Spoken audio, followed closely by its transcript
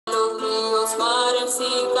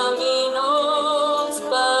y caminos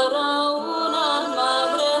para una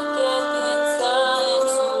madre que piensa en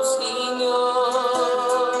sus niños.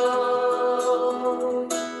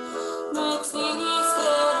 No existe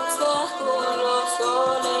obstáculo,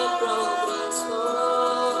 solo el progreso.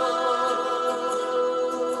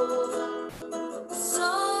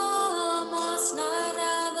 Somos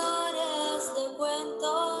narradores de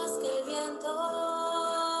cuentos que el viento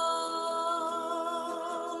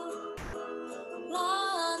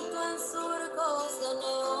planto en surcos de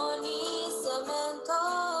neón y cemento.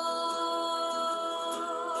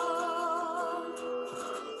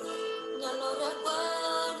 Ya no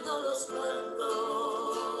recuerdo los cuentos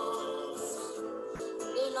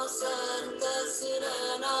de inocentes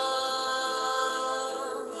sirenas,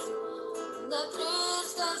 de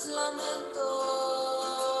tristes lamentos.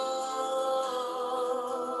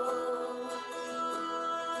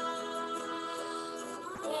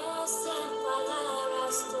 Es en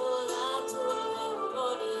palabras toda tu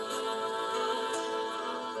memoria.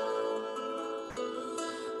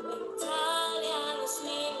 Cuéntale a los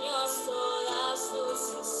niños todas sus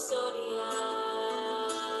historias.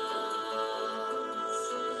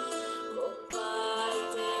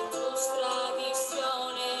 Comparte tus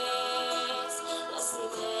tradiciones. Las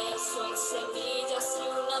ideas son semillas y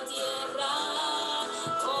una tierra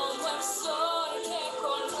como el sol que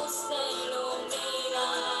con luz te ilumina.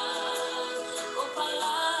 Con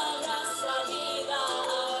palabras salida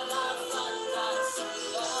a la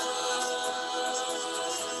fantasía.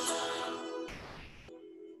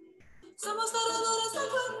 Somos narradores de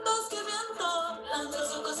cuentos que viento, plantas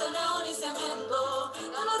surcos de neón y cemento.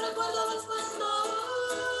 Ya no recuerdo los cuentos.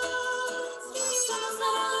 Somos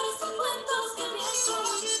narradores de cuentos que viento,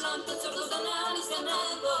 plantas surcos de neón y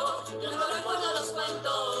cemento. Ya no recuerdo los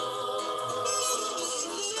cuentos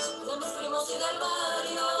de mis primos y del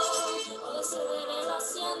barrio, o de ceder el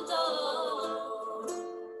asiento.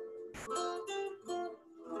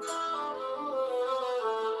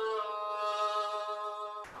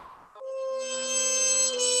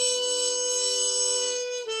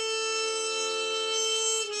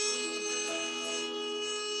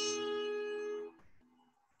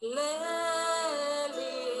 Lee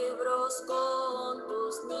libros con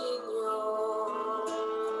tus niños.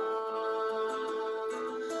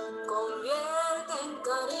 Convierte en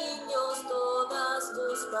cariños todas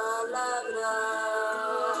tus palabras.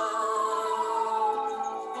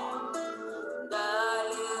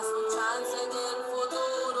 Dales un chance en el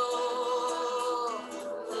futuro.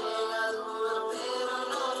 Deja duro, pero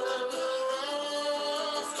no te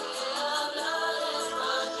olvides que hablar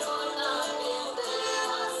español también te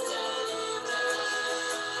hace libre.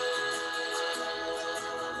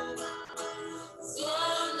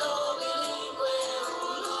 Siendo bilingüe,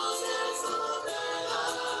 uno se supera.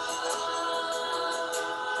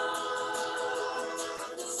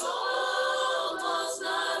 Somos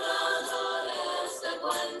narradores de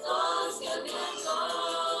cuentos y el viento.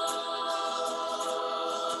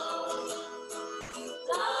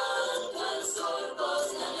 Tanto en surcos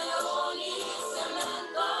de neón y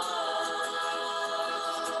cemento.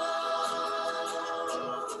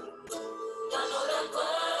 Ya no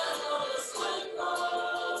recuerdo los cuentos,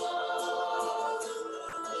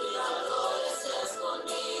 miradores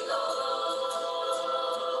escondidos,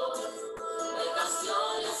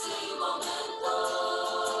 vacaciones y momentos.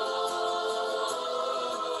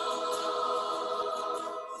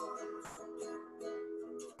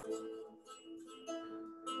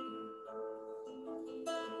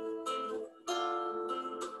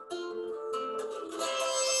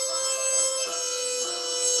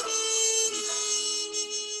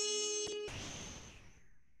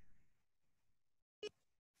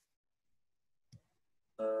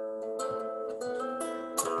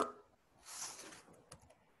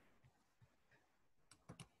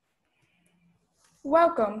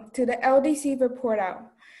 Welcome to the LDC Report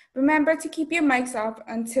Out. Remember to keep your mics off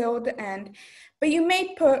until the end, but you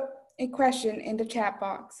may put a question in the chat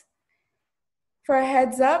box. For a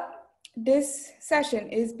heads up, this session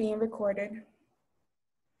is being recorded.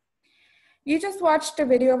 You just watched a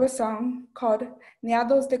video of a song called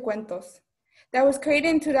Niados de Cuentos that was created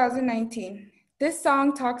in 2019. This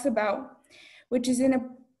song talks about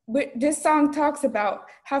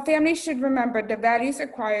how families should remember the values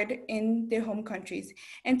acquired in their home countries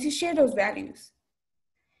and to share those values.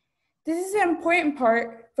 This is an important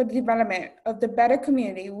part for the development of the better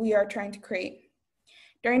community we are trying to create.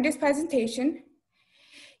 During this presentation,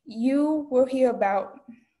 you will hear about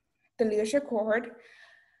the leadership cohort,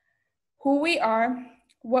 who we are,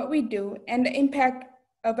 what we do, and the impact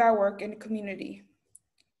of our work in the community.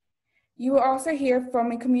 You will also hear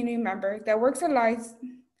from a community member that works alongside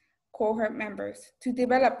cohort members to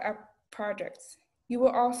develop our projects. You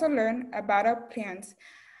will also learn about our plans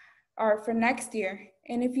for next year,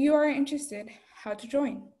 and if you are interested, how to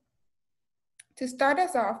join. To start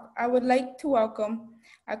us off, I would like to welcome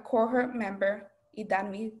our cohort member,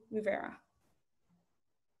 Idanmi Rivera.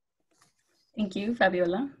 Thank you,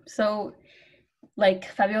 Fabiola. So,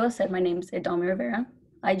 like Fabiola said, my name is Idanmi Rivera.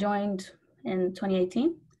 I joined in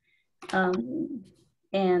 2018,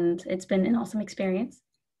 and it's been an awesome experience.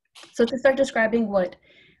 So to start describing what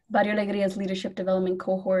Barrio Alegria's Leadership Development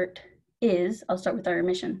Cohort is, I'll start with our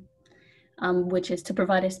mission, which is to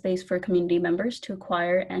provide a space for community members to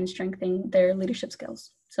acquire and strengthen their leadership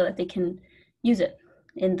skills so that they can use it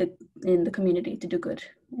in the community to do good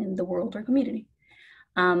in the world or community.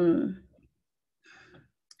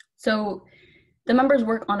 So the members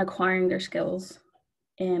work on acquiring their skills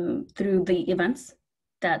through the events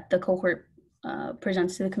that the cohort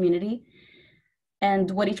presents to the community.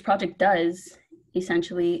 And what each project does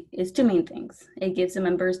essentially is two main things. It gives the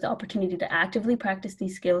members the opportunity to actively practice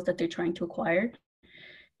these skills that they're trying to acquire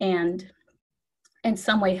and in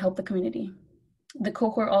some way help the community. The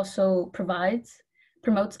cohort also promotes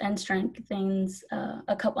and strengthens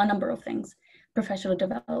a number of things: professional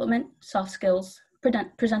development, soft skills,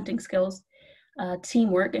 presenting skills,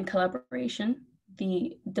 teamwork and collaboration,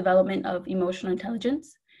 the development of emotional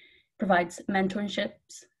intelligence, provides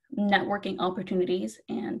mentorships, networking opportunities,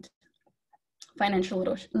 and financial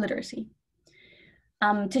literacy.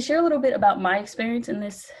 To share a little bit about my experience in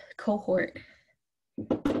this cohort,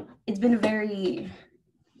 it's been a very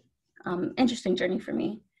interesting journey for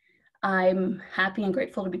me. I'm happy and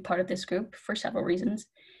grateful to be part of this group for several reasons.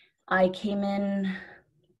 I came in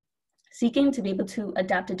seeking to be able to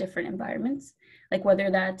adapt to different environments, like whether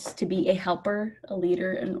that's to be a helper, a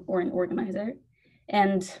leader, or an organizer.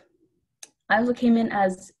 And I also came in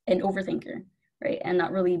as an overthinker, right? And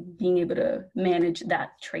not really being able to manage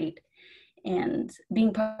that trait. And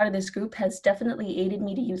being part of this group has definitely aided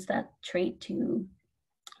me to use that trait to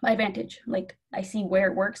my advantage. Like I see where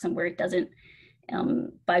it works and where it doesn't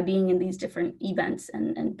by being in these different events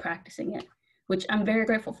and practicing it, which I'm very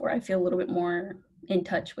grateful for. I feel a little bit more in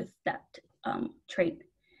touch with that trait.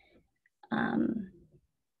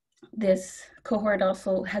 This cohort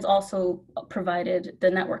has also provided the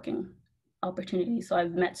networking opportunity. So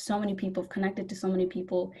I've met so many people, connected to so many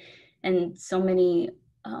people, and so many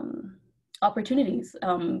opportunities,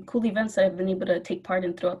 cool events that I've been able to take part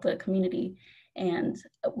in throughout the community, and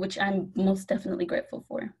which I'm most definitely grateful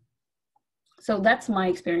for. So that's my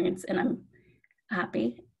experience, and I'm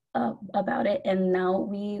happy about it. And now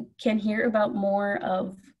we can hear about more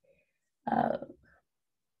of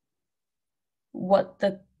what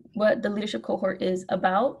the leadership cohort is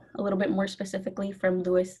about, a little bit more specifically from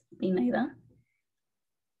Luis Pineda.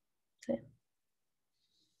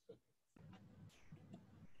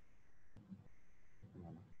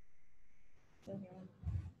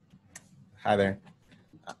 Hi there.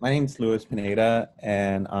 My name is Luis Pineda,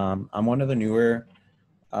 and I'm one of the newer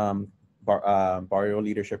Barrio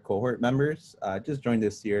Leadership Cohort members. I just joined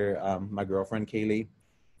this year. My girlfriend, Kaylee,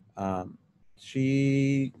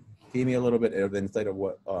 she gave me a little bit of insight of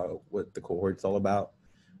what the cohort's all about.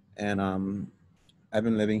 And I've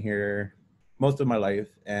been living here most of my life,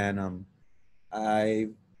 and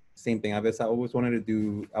same thing. I always wanted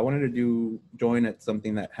to join at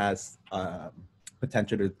something that has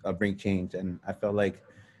potential to bring change, and I felt like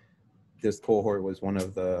this cohort was one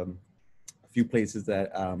of the few places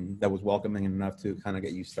that was welcoming enough to kind of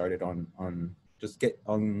get you started on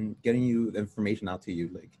getting you information out to you.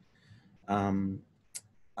 Like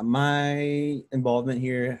my involvement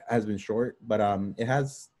here has been short, but I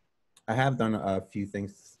have done a few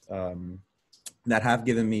things that have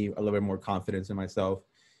given me a little bit more confidence in myself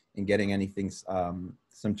in getting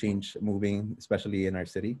some change moving, especially in our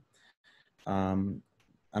city.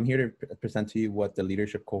 I'm here to present to you what the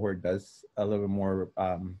leadership cohort does a little bit more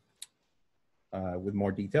with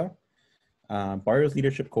more detail. Barrio's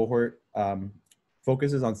leadership cohort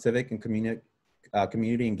focuses on civic and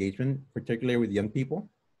community engagement, particularly with young people.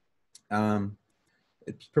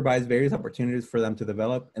 It provides various opportunities for them to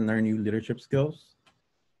develop and learn new leadership skills.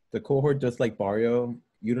 The cohort, just like Barrio,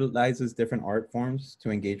 utilizes different art forms to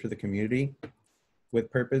engage with the community with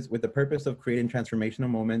the purpose of creating transformational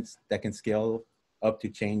moments that can scale up to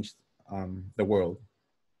change the world.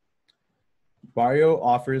 Barrio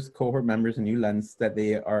offers cohort members a new lens that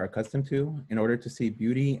they are accustomed to in order to see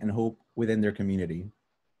beauty and hope within their community.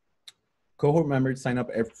 Cohort members sign up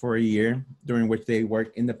for a year, during which they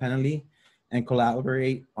work independently and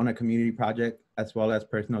collaborate on a community project, as well as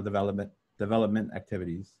personal development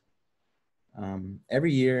activities.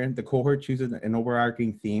 Every year, the cohort chooses an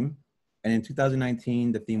overarching theme, and in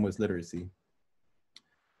 2019, the theme was literacy.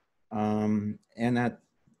 And at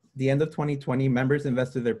the end of 2020, members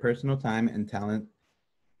invested their personal time and talent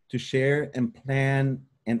to share and plan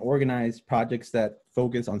and organize projects that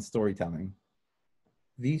focus on storytelling.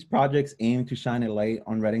 These projects aim to shine a light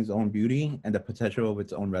on Reading's own beauty and the potential of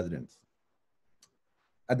its own residents.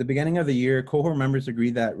 At the beginning of the year, cohort members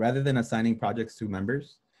agreed that rather than assigning projects to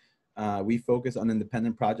members, we focus on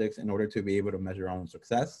independent projects in order to be able to measure our own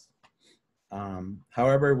success.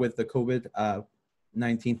 However, with the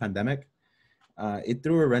COVID-19 pandemic, it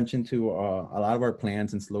threw a wrench into a lot of our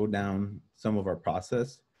plans and slowed down some of our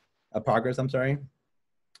progress,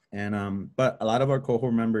 And but a lot of our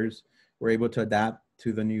cohort members were able to adapt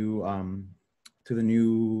to the new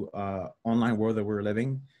online world that we're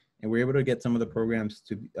living, and we're able to get some of the programs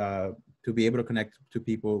to be able to connect to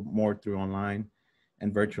people more through online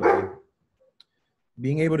and virtually.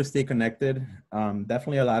 Being able to stay connected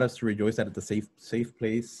definitely allowed us to rejoice at the safe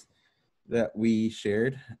place that we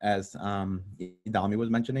shared, as Idami was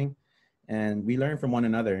mentioning, and we learned from one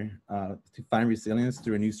another to find resilience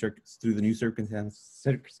through the new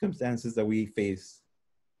circumstances that we face.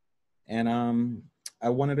 And I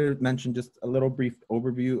wanted to mention just a little brief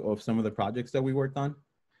overview of some of the projects that we worked on.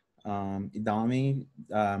 Idami,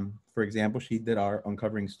 for example, she did our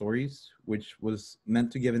Uncovering Stories, which was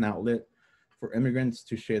meant to give an outlet for immigrants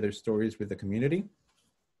to share their stories with the community.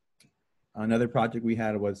 Another project we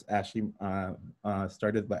had was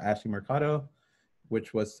started by Ashley Mercado,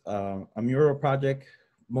 which was a mural project,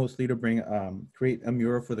 mostly to create a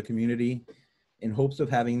mural for the community in hopes of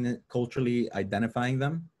having it culturally identifying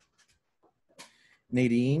them.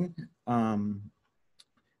 Nadine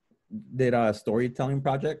did a storytelling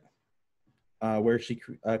project where she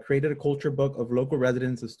created a culture book of local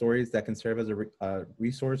residents of stories that can serve as a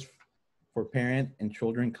resource for parent and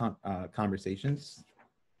children conversations.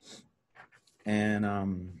 And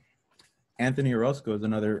Anthony Orozco is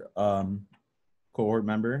another cohort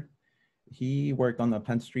member. He worked on the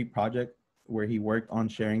Penn Street project, where he worked on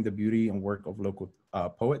sharing the beauty and work of local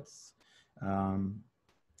poets. Kaylee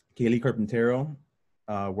Carpintero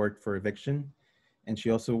worked for Eviction, and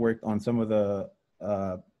she also worked on some of the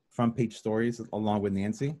front page stories along with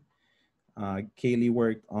Nancy. Kaylee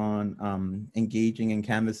worked on engaging and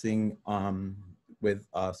canvassing with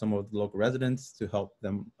some of the local residents to help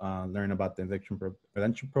them learn about the eviction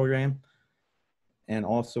prevention program, and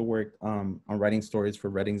also worked on writing stories for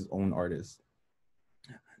Reading's own artists.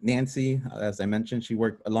 Nancy, as I mentioned, she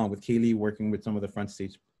worked along with Kaylee, working with some of the front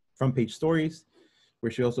page stories,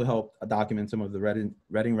 where she also helped document some of the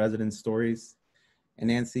Reading residents' stories. And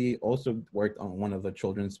Nancy also worked on one of the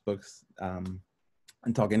children's books and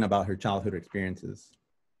talking about her childhood experiences.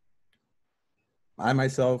 I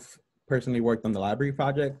myself personally worked on the library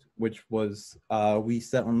project, which was, we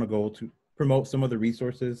set on the goal to promote some of the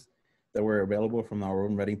resources that were available from our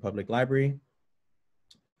own Reading Public Library.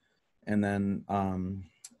 And then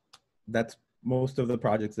that's most of the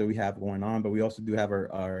projects that we have going on, but we also do have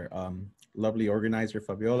our lovely organizer,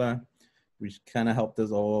 Fabiola, which kind of helped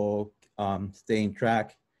us all stay in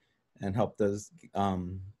track and helped us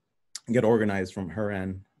get organized from her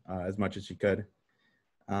end as much as she could.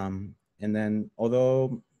 And then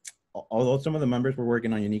although some of the members were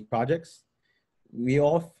working on unique projects, we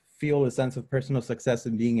all feel a sense of personal success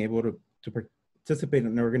in being able to participate in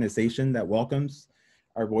an organization that welcomes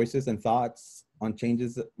our voices and thoughts on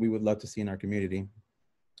changes that we would love to see in our community.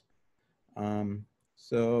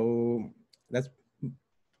 So that's a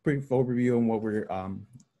brief overview on what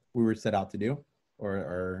we were set out to do,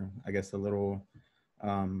 or I guess a little,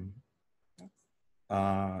 a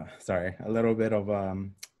little bit of a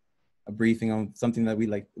briefing on something that we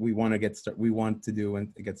want to do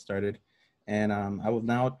and get started. And I will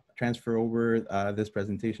now transfer over this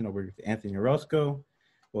presentation over to Anthony Orozco.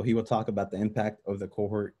 Well, he will talk about the impact of the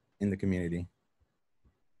cohort in the community.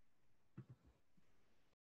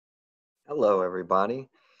 Hello, everybody.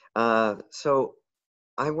 So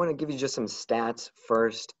I want to give you just some stats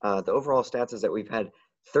first. The overall stats is that we've had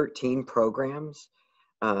 13 programs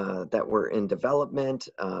that were in development,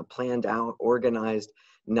 planned out, organized,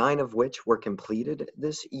 9 of which were completed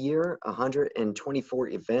this year, 124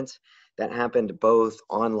 events that happened both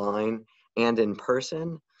online and in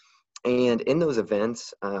person. And in those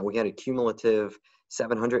events, we had a cumulative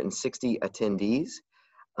 760 attendees.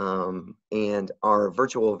 And our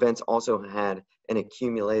virtual events also had an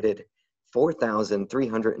accumulated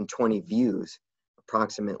 4,320 views.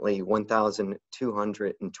 Approximately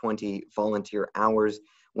 1,220 volunteer hours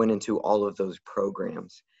went into all of those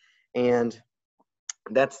programs. And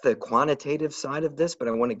That's the quantitative side of this, but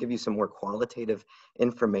I want to give you some more qualitative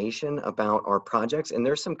information about our projects. And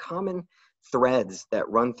there's some common threads that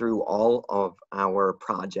run through all of our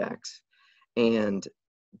projects. And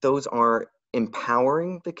those are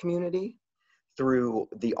empowering the community through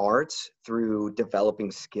the arts, through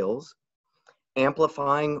developing skills,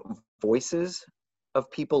 amplifying voices of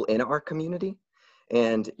people in our community.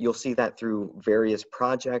 And you'll see that through various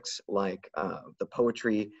projects like the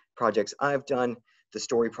poetry projects I've done, the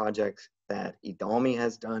story projects that Idalmi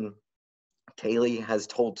has done. Kaylee has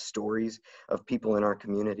told stories of people in our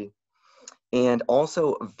community. And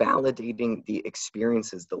also validating the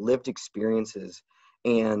experiences, the lived experiences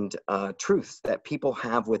and truths that people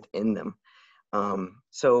have within them.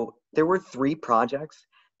 So there were 3 projects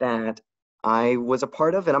that I was a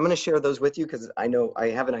part of, and I'm going to share those with you because I know I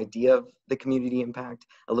have an idea of the community impact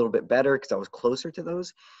a little bit better because I was closer to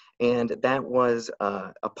those. And that was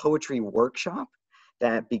a poetry workshop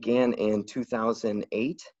that began in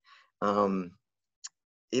 2008.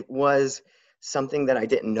 It was something that I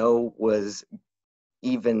didn't know was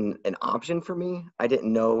even an option for me. I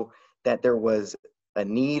didn't know that there was a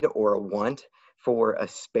need or a want for a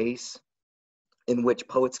space in which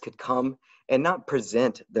poets could come and not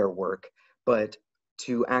present their work, but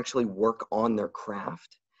to actually work on their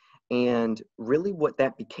craft. And really what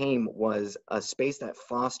that became was a space that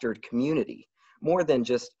fostered community, more than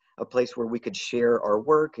just a place where we could share our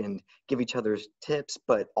work and give each other tips,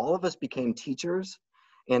 but all of us became teachers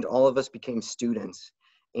and all of us became students.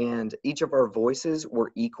 And each of our voices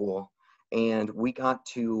were equal. And we got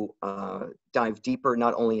to dive deeper,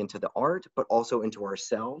 not only into the art, but also into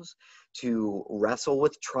ourselves, to wrestle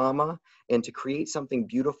with trauma and to create something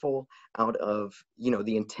beautiful out of, you know,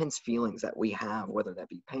 the intense feelings that we have, whether that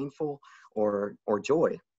be painful or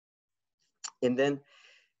joy. And then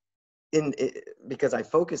because I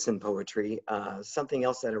focus in poetry, something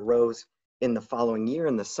else that arose in the following year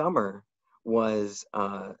in the summer was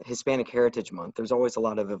Hispanic Heritage Month. There's always a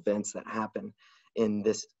lot of events that happen in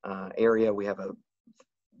this area. We have a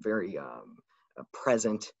very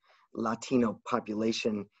present Latino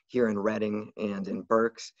population here in Reading and in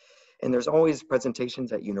Berks. And there's always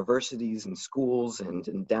presentations at universities and schools and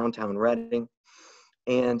in downtown Reading.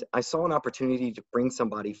 And I saw an opportunity to bring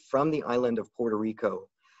somebody from the island of Puerto Rico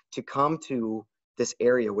to come to this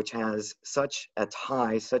area, which has such a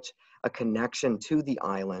tie, such a connection to the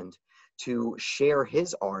island, to share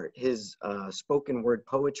his art, his spoken word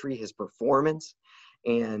poetry, his performance,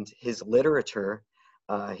 and his literature.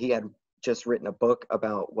 He had just written a book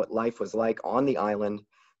about what life was like on the island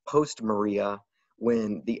post-Maria,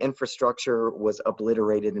 when the infrastructure was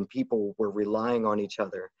obliterated and people were relying on each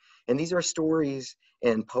other. And these are stories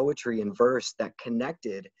and poetry and verse that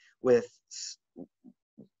connected with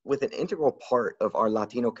an integral part of our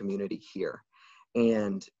Latino community here.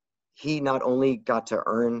 And he not only got to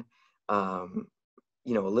earn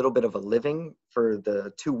you know, a little bit of a living for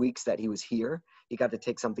the 2 weeks that he was here. He got to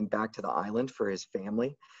take something back to the island for his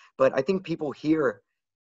family. But I think people here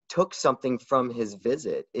took something from his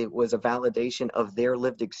visit. It was a validation of their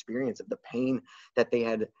lived experience, of the pain that they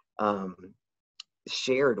had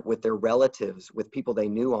shared with their relatives, with people they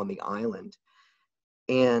knew on the island.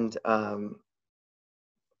 And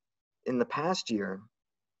in the past year,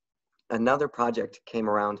 another project came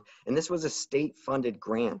around, and this was a state-funded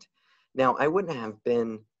grant. Now, I wouldn't have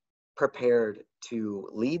been prepared to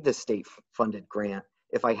lead the state-funded grant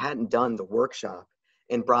if I hadn't done the workshop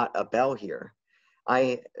and brought a bell here.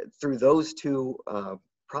 Through those 2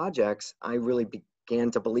 projects, I really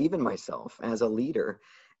began to believe in myself as a leader.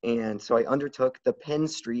 And so I undertook the Penn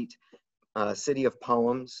Street City of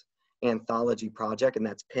Poems Anthology Project, and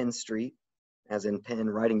that's Penn Street, as in pen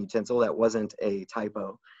writing utensil. That wasn't a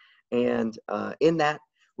typo. And in that,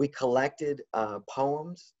 we collected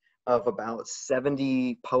poems of about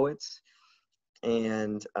 70 poets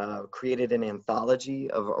and created an anthology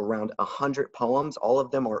of around 100 poems. All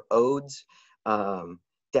of them are odes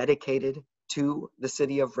dedicated to the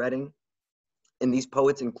city of Reading. And these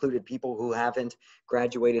poets included people who haven't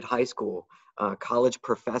graduated high school, college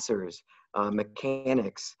professors,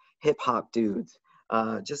 mechanics, hip hop dudes,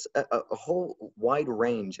 just a whole wide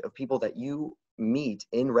range of people that you meet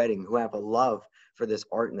in Reading who have a love for this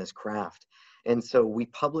art and this craft. And so we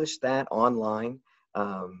published that online.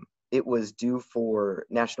 It was due for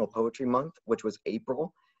National Poetry Month, which was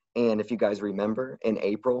April. And if you guys remember, in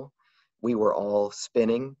April, we were all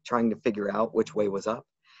spinning, trying to figure out which way was up.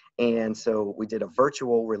 And so we did a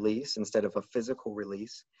virtual release instead of a physical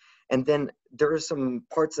release. And then there are some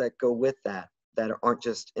parts that go with that aren't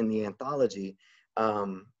just in the anthology.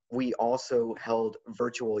 We also held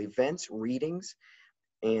virtual events, readings,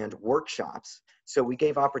 and workshops. So we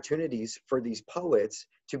gave opportunities for these poets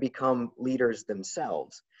to become leaders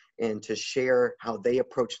themselves and to share how they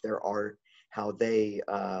approach their art, how they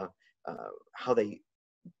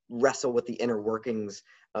wrestle with the inner workings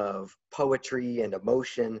of poetry and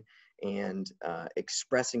emotion and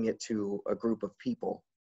expressing it to a group of people.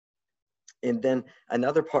 And then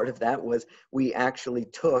another part of that was we actually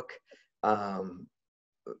took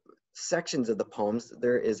sections of the poems.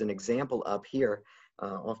 There is an example up here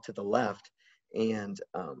off to the left. And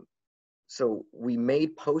so we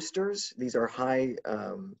made posters. These are high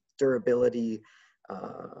durability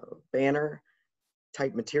banner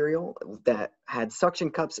type material that had suction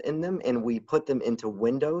cups in them, and we put them into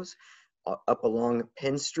windows up along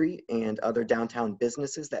Penn Street and other downtown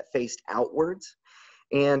businesses that faced outwards.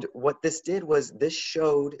 And what this did was this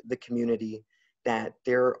showed the community that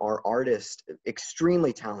there are artists,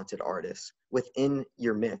 extremely talented artists within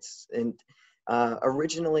your midst. And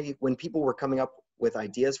originally, when people were coming up with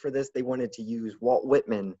ideas for this, they wanted to use Walt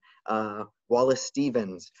Whitman, Wallace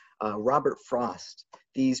Stevens, Robert Frost,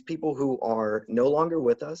 these people who are no longer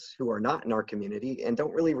with us, who are not in our community and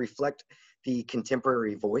don't really reflect the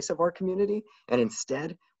contemporary voice of our community. And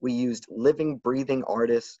instead, we used living, breathing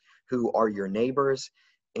artists who are your neighbors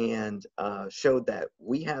and showed that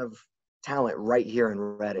we have talent right here in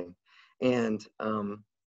Reading. And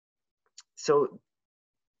so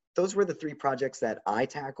those were the 3 projects that I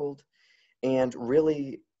tackled. And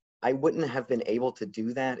really, I wouldn't have been able to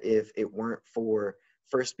do that if it weren't for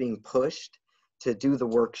first being pushed to do the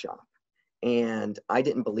workshop. And I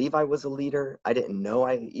didn't believe I was a leader. I didn't know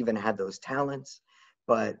I even had those talents.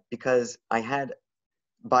 But because I had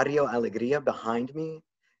Barrio Alegría behind me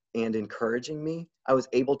and encouraging me, I was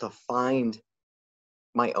able to find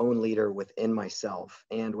my own leader within myself.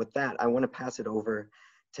 And with that, I want to pass it over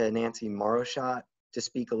to Nancy Maroshat to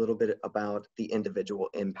speak a little bit about the individual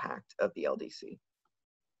impact of the LDC.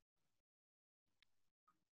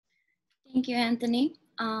 Thank you, Anthony.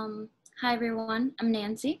 Hi, everyone. I'm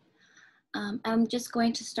Nancy. I'm just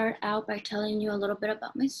going to start out by telling you a little bit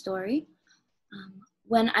about my story.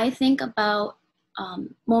 When I think about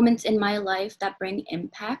moments in my life that bring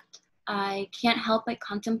impact, I can't help but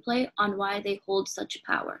contemplate on why they hold such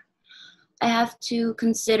power. I have to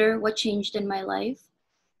consider what changed in my life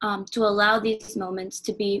to allow these moments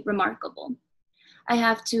to be remarkable. I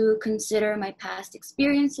have to consider my past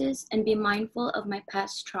experiences and be mindful of my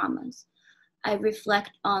past traumas. I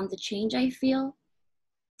reflect on the change I feel.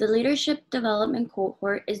 The leadership development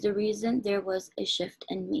cohort is the reason there was a shift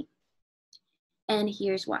in me. And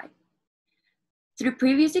here's why. Through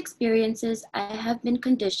previous experiences, I have been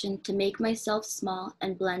conditioned to make myself small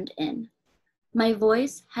and blend in. My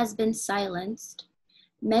voice has been silenced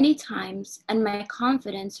many times, and my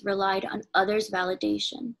confidence relied on others'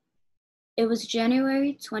 validation. It was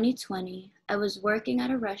January 2020. I was working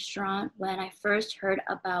at a restaurant when I first heard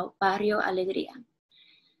about Barrio Alegría,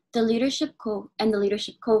 the leadership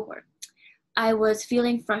cohort. I was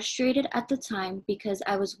feeling frustrated at the time because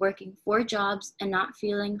I was working 4 jobs and not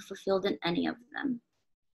feeling fulfilled in any of them.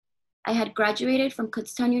 I had graduated from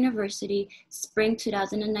Kutztown University spring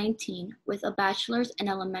 2019 with a bachelor's in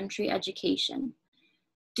elementary education.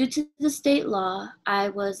 Due to the state law, I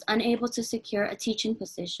was unable to secure a teaching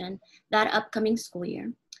position that upcoming school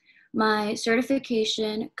year. My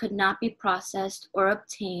certification could not be processed or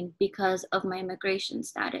obtained because of my immigration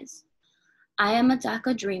status. I am a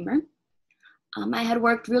DACA dreamer. I had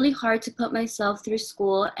worked really hard to put myself through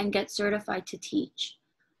school and get certified to teach.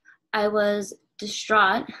 I was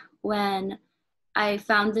distraught when I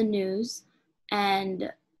found the news and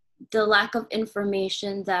the lack of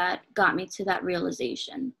information that got me to that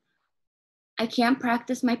realization. I can't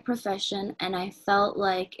practice my profession, and I felt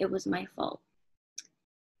like it was my fault.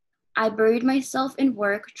 I buried myself in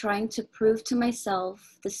work trying to prove to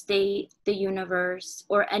myself, the state, the universe,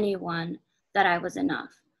 or anyone that I was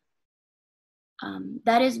enough.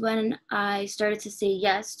 That is when I started to say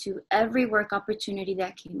yes to every work opportunity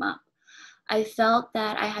that came up. I felt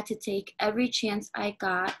that I had to take every chance I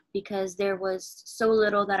got because there was so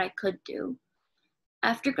little that I could do.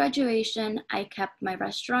 After graduation, I kept my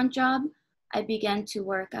restaurant job. I began to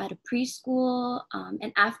work at a preschool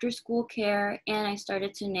and after-school care, and I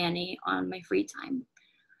started to nanny on my free time.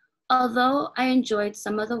 Although I enjoyed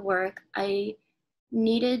some of the work, I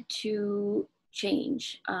needed to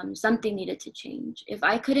change. Something needed to change. If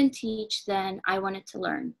I couldn't teach, then I wanted to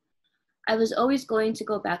learn. I was always going to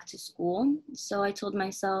go back to school, so I told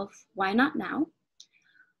myself, why not now?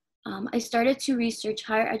 I started to research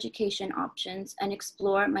higher education options and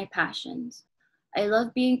explore my passions. I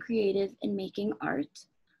love being creative and making art.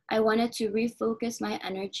 I wanted to refocus my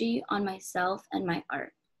energy on myself and my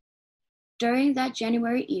art. During that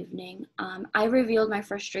January evening, I revealed my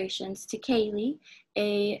frustrations to Kaylee,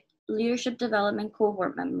 a leadership development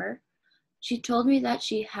cohort member. She told me that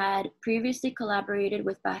she had previously collaborated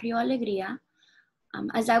with Barrio Alegría.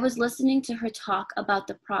 As I was listening to her talk about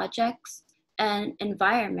the projects and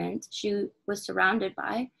environment she was surrounded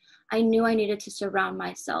by, I knew I needed to surround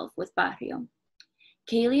myself with Barrio.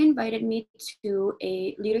 Kaylee invited me to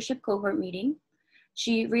a leadership cohort meeting.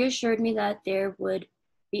 She reassured me that there would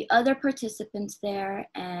be other participants there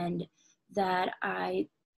and that I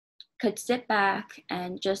could sit back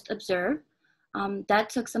and just observe. That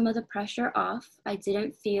took some of the pressure off. I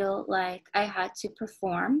didn't feel like I had to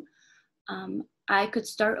perform. I could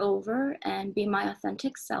start over and be my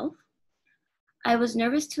authentic self. I was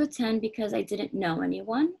nervous to attend because I didn't know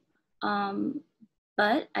anyone,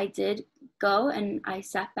 but I did go and I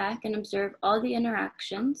sat back and observed all the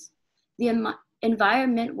interactions. The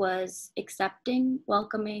environment was accepting,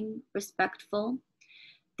 welcoming, respectful.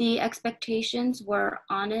 The expectations were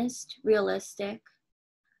honest, realistic.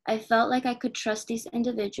 I felt like I could trust these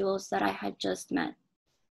individuals that I had just met.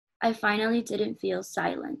 I finally didn't feel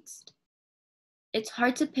silenced. It's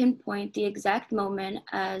hard to pinpoint the exact moment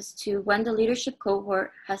as to when the leadership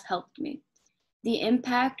cohort has helped me. The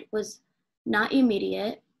impact was not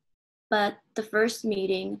immediate, but the first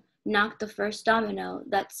meeting knocked the first domino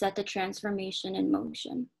that set the transformation in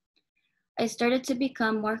motion. I started to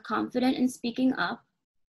become more confident in speaking up.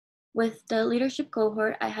 With the leadership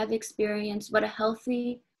cohort, I have experienced what a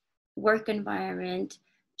healthy work environment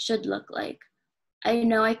should look like. I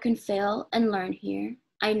know I can fail and learn here.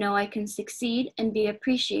 I know I can succeed and be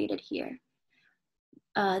appreciated here.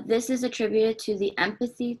 This is attributed to the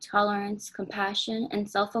empathy, tolerance, compassion, and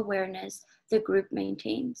self-awareness the group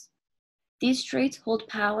maintains. These traits hold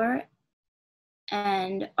power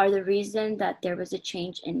and are the reason that there was a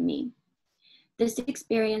change in me. This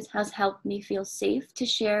experience has helped me feel safe to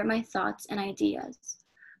share my thoughts and ideas.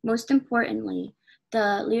 Most importantly,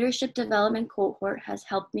 the leadership development cohort has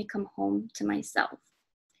helped me come home to myself.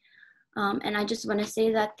 And I just want to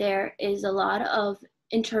say that there is a lot of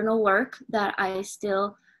internal work that I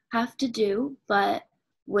still have to do, but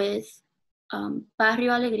with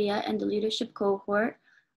Barrio Alegría and the leadership cohort,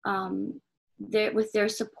 with their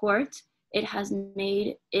support, it has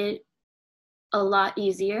made it a lot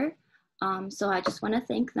easier. So I just want to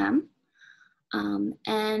thank them.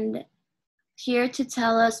 And here to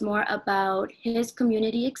tell us more about his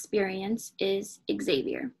community experience is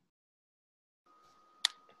Xavier.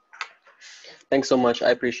 Thanks so much.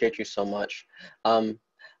 I appreciate you so much.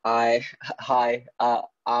 Hi,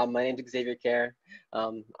 my name's Xavier Kerr.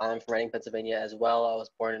 I'm from Reading, Pennsylvania as well. I was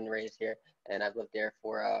born and raised here, and I've lived there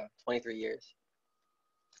for 23 years.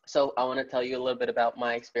 So I want to tell you a little bit about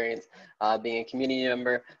my experience being a community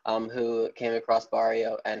member who came across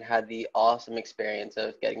Barrio and had the awesome experience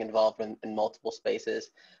of getting involved in multiple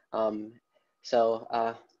spaces. I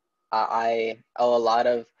owe a lot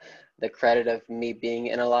of the credit of me being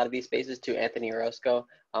in a lot of these spaces to Anthony Orozco,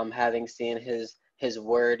 having seen his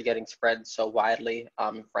word getting spread so widely,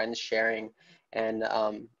 friends sharing, and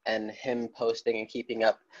him posting and keeping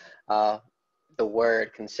up the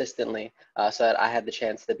word consistently, so that I had the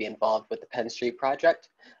chance to be involved with the Penn Street Project.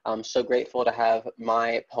 I'm so grateful to have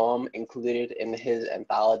my poem included in his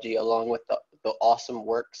anthology, along with the awesome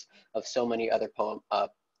works of so many other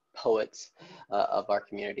poets of our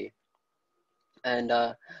community. And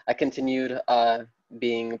I continued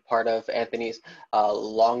being part of Anthony's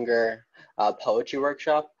longer poetry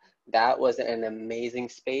workshop. That was an amazing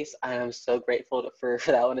space. I am so grateful for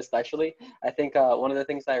that one especially. I think one of the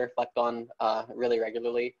things that I reflect on really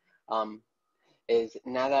regularly is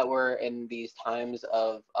now that we're in these times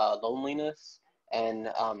of loneliness and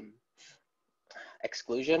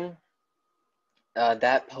exclusion,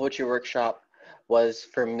 that poetry workshop was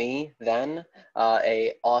for me then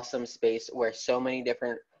a awesome space where so many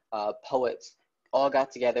different poets all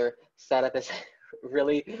got together, sat at this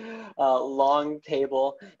really long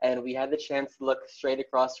table, and we had the chance to look straight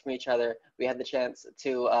across from each other. We had the chance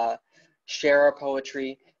to share our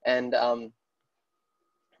poetry and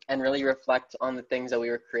really reflect on the things that we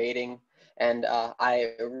were creating. And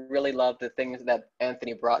I really loved the things that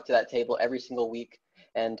Anthony brought to that table every single week.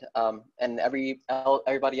 And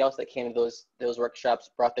everybody else that came to those workshops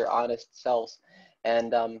brought their honest selves.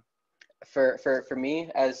 And for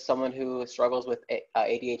me, as someone who struggles with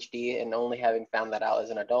ADHD and only having found that out as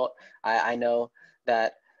an adult, I know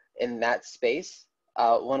that in that space,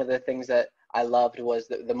 one of the things that I loved was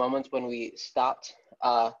the moments when we stopped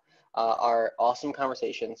our awesome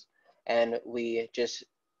conversations and we just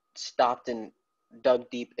stopped and dug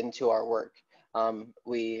deep into our work.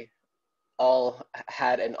 We all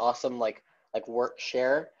had an awesome like work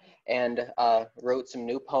share, and wrote some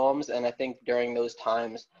new poems. And I think during those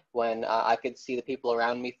times when I could see the people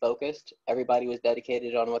around me focused, everybody was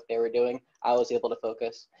dedicated on what they were doing, I was able to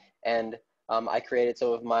focus. And I created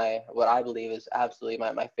some of what I believe is absolutely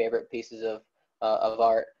my favorite pieces of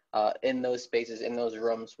art in those spaces, in those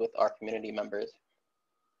rooms with our community members.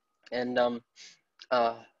 And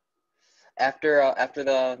uh, after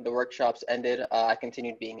the workshops ended, I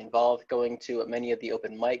continued being involved, going to many of the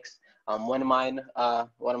open mics. One of mine were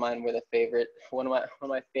one of my favorite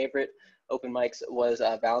open mics was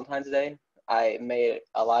Valentine's Day. I made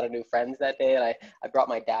a lot of new friends that day, and I brought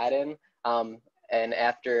my dad in. And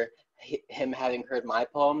after him having heard my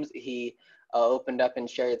poems, he opened up and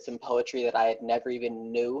shared some poetry that I had never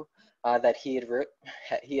even knew that he had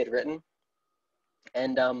written.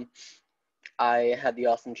 And I had the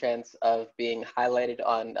awesome chance of being highlighted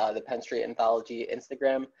on the Penn Street Anthology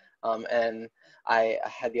Instagram, and I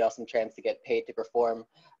had the awesome chance to get paid to perform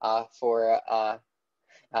for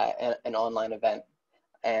an online event.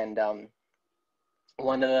 And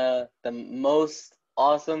one of the most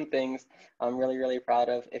awesome things I'm really, really proud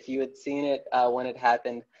of, if you had seen it when it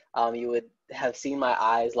happened, you would have seen my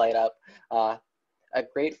eyes light up. A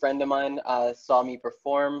great friend of mine saw me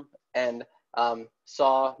perform and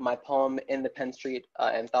saw my poem in the Penn Street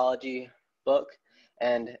Anthology book.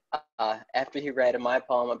 And after he read my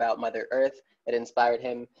poem about Mother Earth, it inspired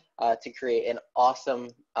him to create an awesome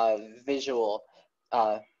visual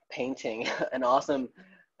painting, an awesome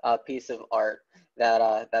piece of art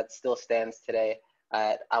that still stands today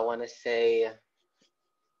at, I want to say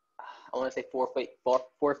 4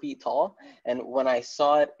 feet tall. And when I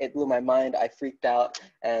saw it, it blew my mind. I freaked out,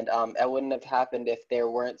 and that wouldn't have happened if there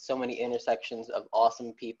weren't so many intersections of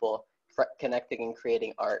awesome people connecting and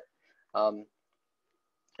creating art.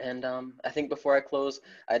 I think before I close,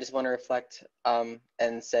 I just want to reflect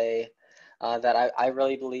and say that I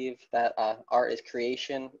really believe that art is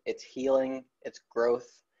creation, it's healing, it's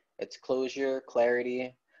growth, it's closure,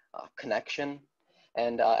 clarity, connection.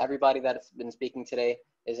 And everybody that's been speaking today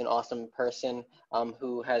is an awesome person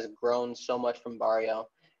who has grown so much from Barrio.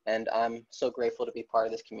 And I'm so grateful to be part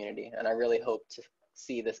of this community. And I really hope to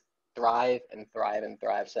see this thrive and thrive and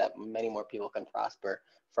thrive so that many more people can prosper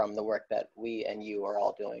from the work that we and you are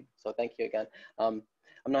all doing. So thank you again. I'm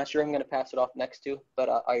not sure I'm going to pass it off next to, but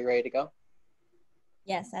are you ready to go?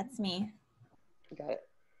 Yes, that's me. Got it.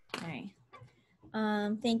 All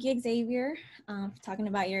right. Thank you, Xavier, for talking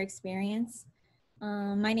about your experience.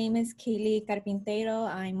 My name is Kaylee Carpintero.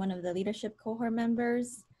 I'm one of the leadership cohort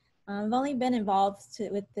members. I've only been involved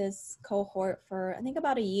with this cohort for, I think,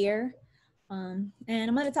 about a year. And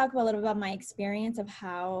I'm going to talk a little about my experience of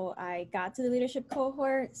how I got to the leadership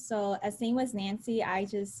cohort. So as same as Nancy, I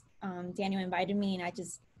just, Daniel invited me, and I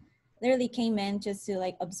just literally came in just to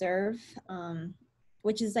like observe,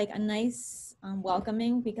 which is like a nice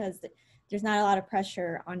welcoming, because there's not a lot of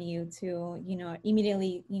pressure on you to, you know,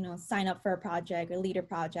 immediately, you know, sign up for a project or lead a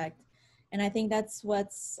project. And I think that's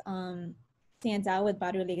what's stands out with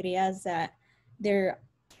Barrio Alegría, is that there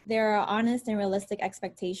are honest and realistic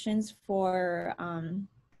expectations for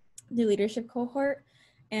the leadership cohort.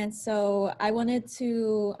 And so I wanted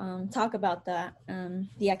to talk about that,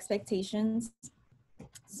 the expectations.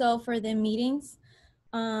 So for the meetings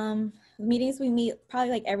we meet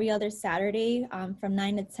probably like every other Saturday from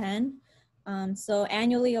 9 to 10. So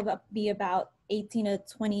annually it'll be about 18 to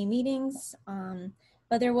 20 meetings.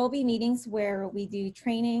 But there will be meetings where we do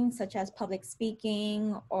training, such as public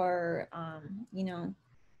speaking or, you know,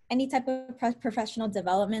 any type of professional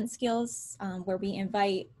development skills, where we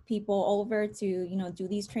invite people over to, you know, do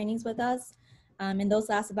these trainings with us. And those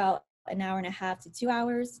last about an hour and a half to 2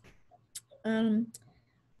 hours.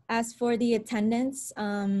 As for the attendance,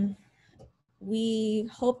 we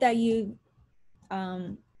hope that you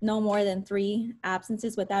no more than 3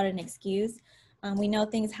 absences without an excuse. We know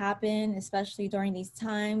things happen, especially during these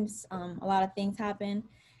times. A lot of things happen.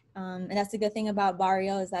 And that's the good thing about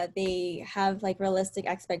Barrio, is that they have like realistic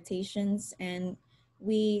expectations, and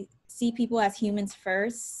we see people as humans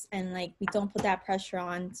first, and like we don't put that pressure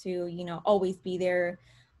on to, you know, always be there.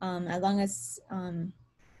 As long as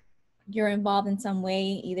you're involved in some way,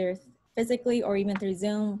 either physically or even through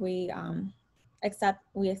Zoom, we accept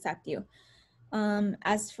you.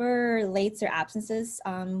 As for lates or absences,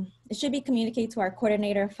 it should be communicated to our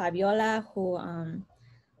coordinator, Fabiola, who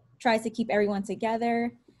tries to keep everyone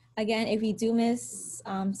together. Again, if you do miss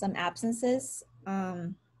some absences,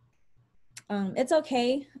 it's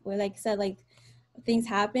okay. Like I said, like things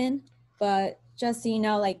happen, but just so you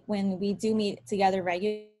know, like when we do meet together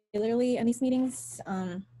regularly, regularly in these meetings,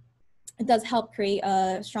 it does help create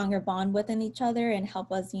a stronger bond within each other and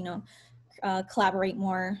help us, you know, collaborate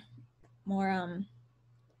more well,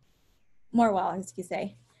 as you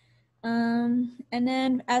say. And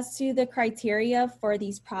then as to the criteria for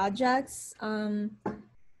these projects,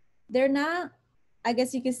 they're not, I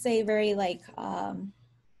guess you could say, very like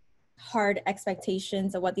hard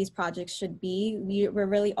expectations of what these projects should be. We're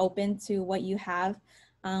really open to what you have,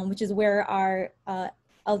 which is where our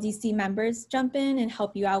LDC members jump in and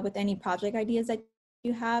help you out with any project ideas that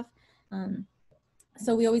you have.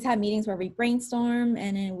 So we always have meetings where we brainstorm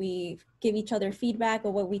and then we give each other feedback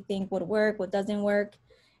of what we think would work, what doesn't work.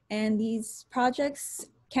 And these projects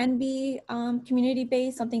can be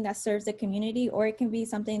community-based, something that serves the community, or it can be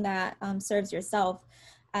something that serves yourself.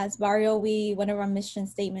 As Barrio, one of our mission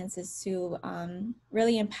statements is to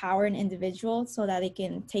really empower an individual so that they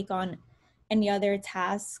can take on any other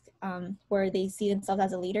task where they see themselves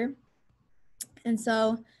as a leader. And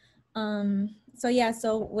so,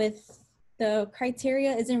 so with the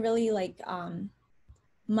criteria isn't really like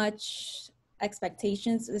much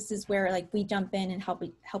expectations. This is where like we jump in and help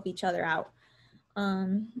each other out.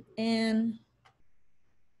 And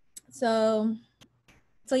so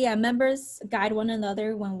yeah, members guide one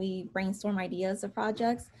another when we brainstorm ideas of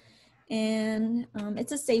projects. And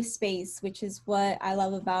it's a safe space, which is what I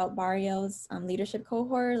love about Barrio's leadership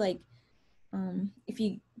cohort. Like, if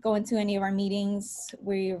you go into any of our meetings,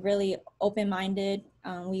 we're really open-minded.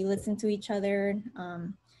 We listen to each other,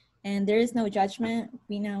 and there is no judgment,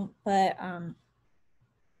 you know. But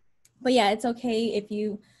yeah, it's okay if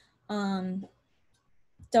you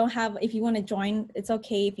if you want to join. It's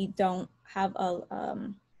okay if you don't have a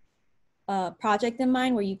project in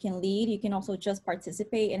mind where you can lead. You can also just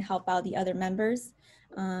participate and help out the other members.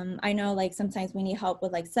 I know like sometimes we need help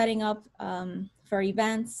with like setting up for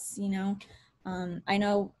events, you know. I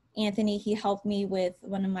know Anthony, he helped me with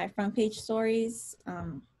one of my front page stories.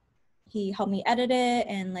 He helped me edit it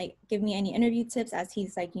and like give me any interview tips as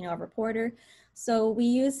he's like, you know, a reporter. So we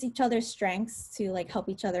use each other's strengths to like help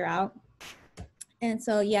each other out. And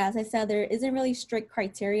so, yeah, as I said, there isn't really strict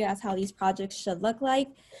criteria as how these projects should look like.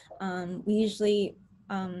 We usually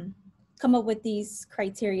come up with these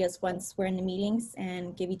criteria once we're in the meetings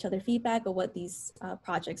and give each other feedback of what these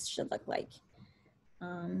projects should look like.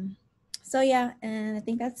 So yeah, and I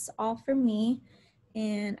think that's all for me.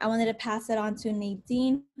 And I wanted to pass it on to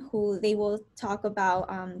Nadine, who they will talk about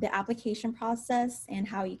the application process and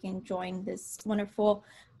how you can join this wonderful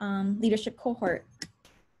leadership cohort.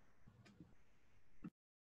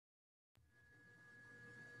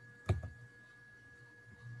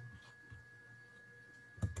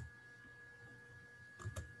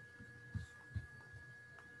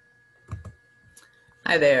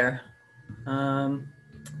 Hi there.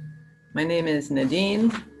 My name is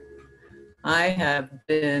Nadine. I have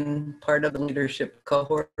been part of the leadership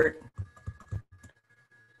cohort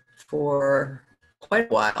for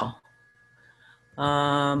quite a while.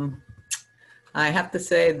 I have to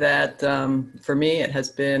say that for me, it has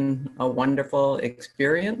been a wonderful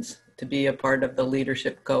experience to be a part of the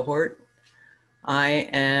leadership cohort. I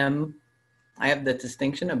have the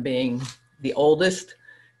distinction of being the oldest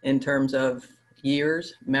in terms of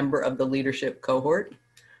years member of the leadership cohort.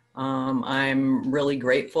 I'm really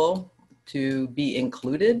grateful to be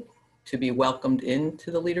included, to be welcomed into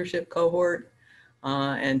the leadership cohort,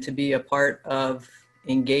 and to be a part of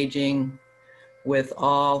engaging with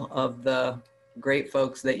all of the great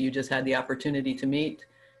folks that you just had the opportunity to meet,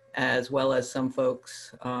 as well as some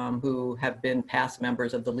folks who have been past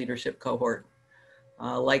members of the leadership cohort.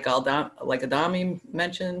 Like Adami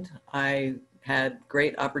mentioned, I had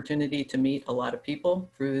great opportunity to meet a lot of people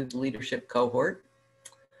through the leadership cohort.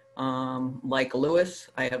 Like Lewis,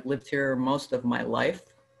 I have lived here most of my life.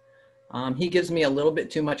 He gives me a little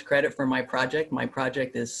bit too much credit for my project. My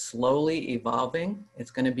project is slowly evolving.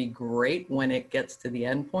 It's going to be great when it gets to the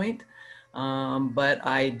end point. But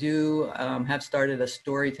I do have started a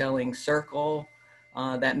storytelling circle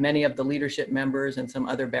that many of the leadership members and some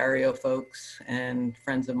other Barrio folks and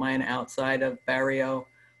friends of mine outside of Barrio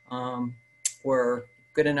were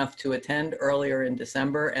good enough to attend earlier in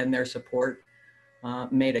December, and their support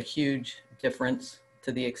made a huge difference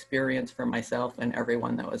to the experience for myself and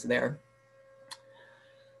everyone that was there.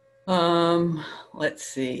 Let's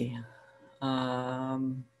see.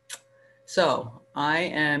 So I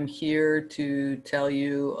am here to tell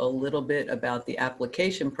you a little bit about the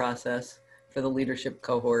application process for the leadership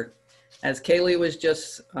cohort. As Kaylee was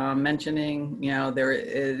just mentioning, you know,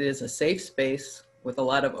 it is a safe space with a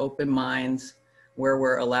lot of open minds where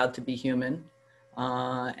we're allowed to be human.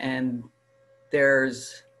 And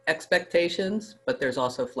there's expectations, but there's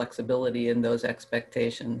also flexibility in those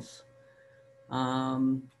expectations.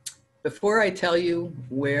 Before I tell you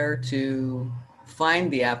where to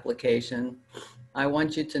find the application, I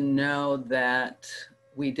want you to know that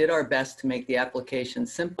we did our best to make the application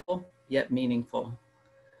simple yet meaningful.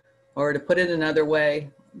 Or to put it another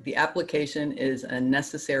way, the application is a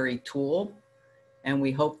necessary tool, and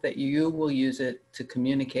we hope that you will use it to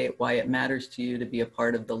communicate why it matters to you to be a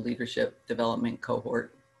part of the leadership development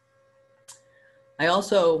cohort. I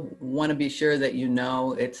also want to be sure that you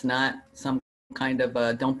know it's not some kind of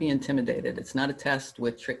a, don't be intimidated. It's not a test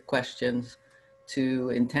with trick questions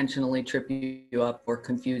to intentionally trip you up or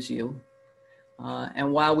confuse you.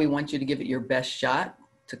 And while we want you to give it your best shot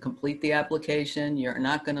to complete the application, you're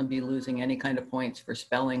not going to be losing any kind of points for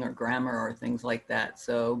spelling or grammar or things like that.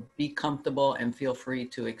 So be comfortable and feel free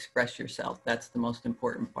to express yourself. That's the most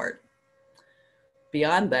important part.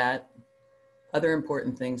 Beyond that, other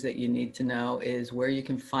important things that you need to know is where you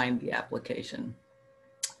can find the application.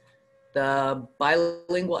 The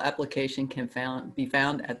bilingual application can be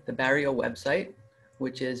found at the Barrio website,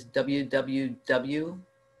 which is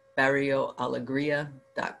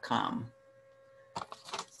www.barrioalegria.com.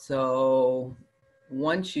 So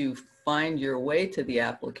once you find your way to the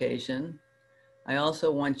application, I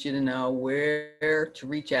also want you to know where to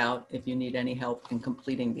reach out if you need any help in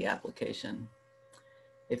completing the application.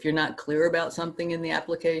 If you're not clear about something in the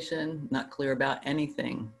application, not clear about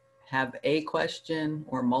anything, have a question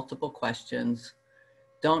or multiple questions,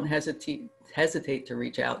 don't hesitate to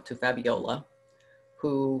reach out to Fabiola,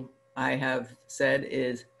 who I have said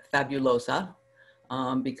is fabulosa,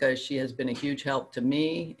 because she has been a huge help to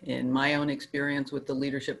me in my own experience with the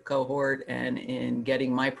leadership cohort and in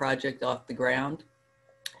getting my project off the ground.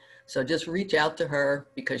 So just reach out to her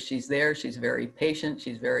because she's there. She's very patient.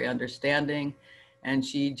 She's very understanding. And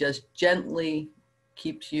she just gently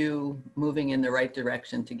keeps you moving in the right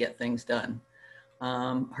direction to get things done.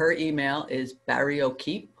 Her email is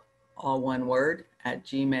barriokeep, all one word,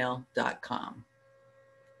 @gmail.com.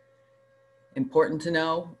 Important to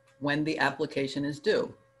know when the application is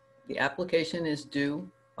due. The application is due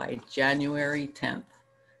by January 10th.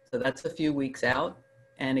 So that's a few weeks out.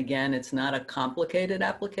 And again, it's not a complicated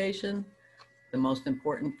application. The most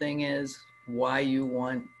important thing is why you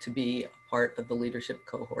want to be a part of the leadership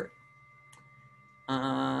cohort.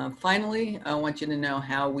 Finally, I want you to know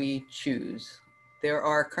how we choose. There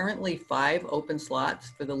are currently 5 open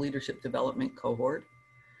slots for the leadership development cohort.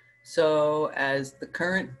 So as the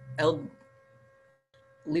current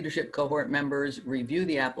leadership cohort members review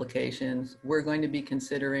the applications, we're going to be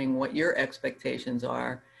considering what your expectations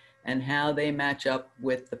are and how they match up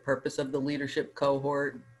with the purpose of the leadership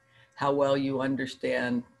cohort, how well you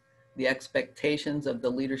understand the expectations of the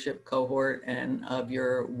leadership cohort and of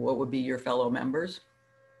what would be your fellow members,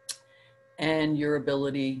 and your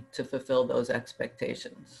ability to fulfill those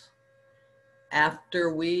expectations.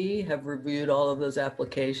 After we have reviewed all of those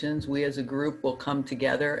applications, we as a group will come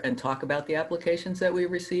together and talk about the applications that we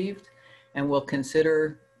received, and we'll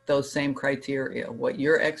consider those same criteria, what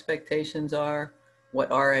your expectations are, what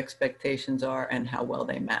our expectations are, and how well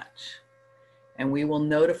they match. And we will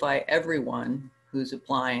notify everyone who's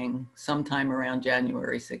applying sometime around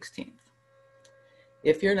January 16th.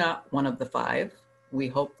 If you're not one of the 5, we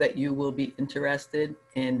hope that you will be interested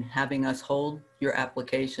in having us hold your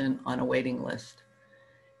application on a waiting list.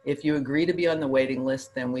 If you agree to be on the waiting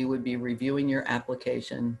list, then we would be reviewing your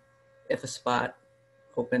application if a spot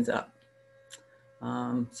opens up.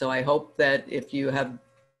 So I hope that if you have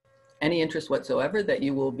any interest whatsoever, that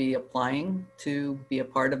you will be applying to be a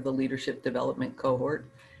part of the leadership development cohort.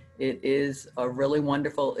 It is a really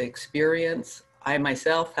wonderful experience. I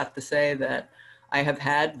myself have to say that I have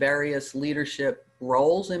had various leadership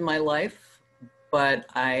roles in my life, but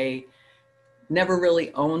I never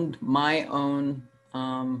really owned my own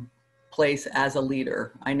place as a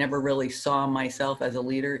leader. I never really saw myself as a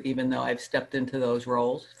leader, even though I've stepped into those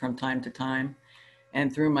roles from time to time.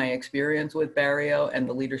 And through my experience with Barrio and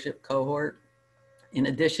the leadership cohort, in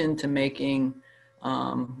addition to making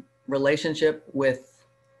relationship with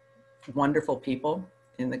wonderful people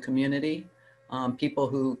in the community, people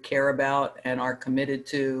who care about and are committed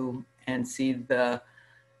to and see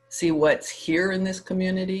what's here in this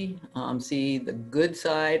community, see the good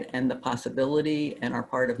side and the possibility and are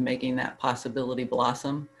part of making that possibility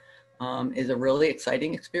blossom, is a really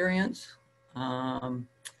exciting experience.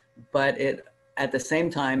 But at the same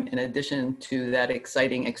time, in addition to that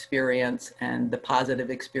exciting experience and the positive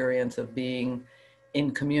experience of being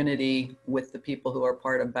in community with the people who are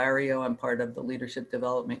part of Barrio and part of the leadership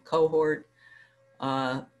development cohort,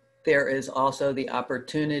 there is also the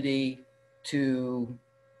opportunity to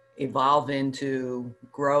evolve into,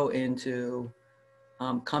 grow into,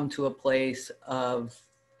 come to a place of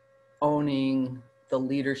owning the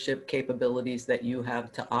leadership capabilities that you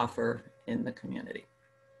have to offer in the community.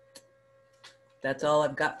 That's all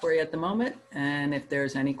I've got for you at the moment. And if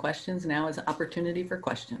there's any questions, now is the opportunity for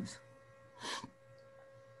questions.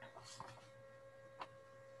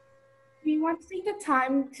 We want to take the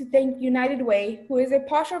time to thank United Way, who is a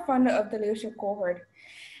partial funder of the leadership cohort.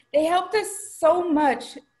 They helped us so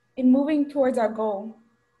much in moving towards our goal.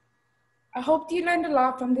 I hope you learned a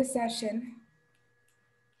lot from this session.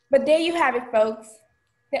 But there you have it, folks.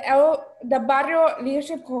 The Barrio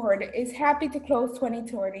Leadership Cohort is happy to close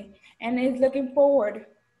 2020 and is looking forward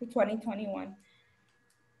to 2021.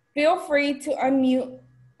 Feel free to unmute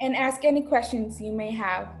and ask any questions you may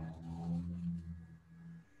have.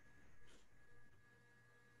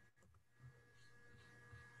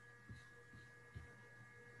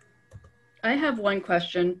 I have one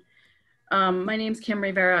question. My name's Kim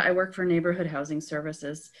Rivera. I work for Neighborhood Housing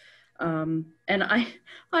Services. And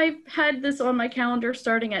I had this on my calendar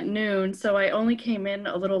starting at noon, so I only came in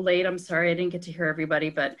a little late. I'm sorry I didn't get to hear everybody,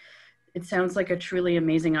 but it sounds like a truly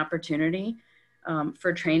amazing opportunity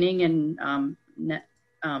for training and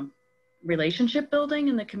relationship building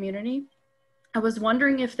in the community. I was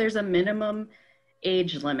wondering if there's a minimum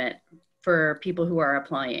age limit for people who are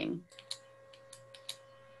applying.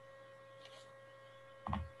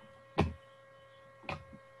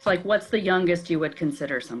 So like, what's the youngest you would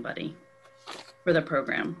consider somebody for the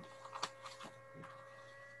program?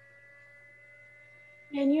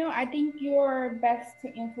 Daniel, I think you're best to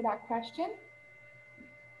answer that question.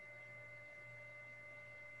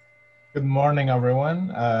 Good morning,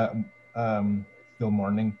 everyone. Still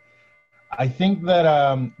morning. I think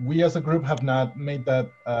that we as a group have not made that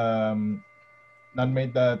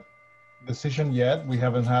decision yet. We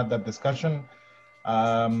haven't had that discussion.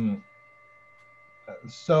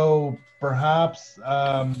 So perhaps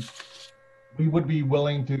we would be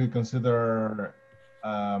willing to consider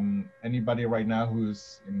anybody right now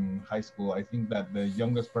who's in high school. I think that the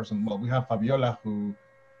youngest person, well, we have Fabiola, who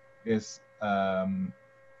is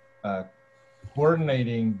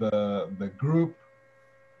coordinating the group,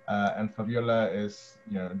 and Fabiola is,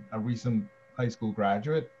 you know, a recent high school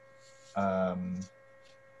graduate.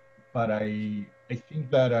 But I think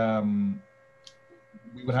that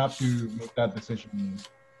we would have to make that decision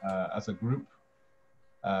as a group.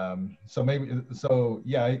 So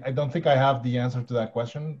yeah, I don't think I have the answer to that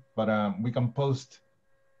question, but we can post,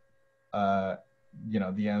 you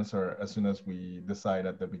know, the answer as soon as we decide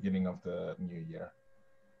at the beginning of the new year,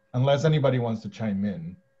 unless anybody wants to chime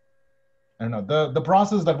in. I don't know, the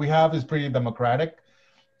process that we have is pretty democratic.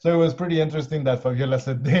 So it was pretty interesting that Fabiola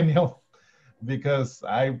said Daniel, because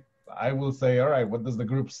I will say, all right, what does the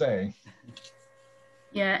group say?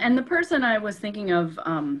 Yeah, and the person I was thinking of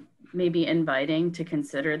maybe inviting to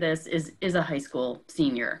consider this is a high school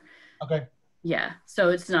senior. Okay. Yeah, so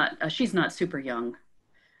it's not, she's not super young.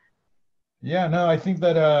 Yeah, no, I think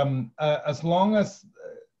that as long as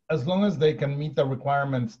they can meet the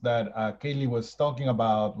requirements that Kaylee was talking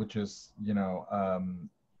about, which is, you know,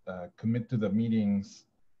 commit to the meetings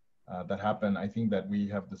that happen, I think that we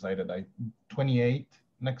have decided 28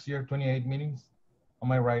 next year, 28 meetings.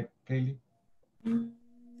 Am I right, Kaylee?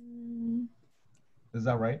 Is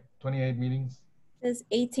that right? 28 meetings? There's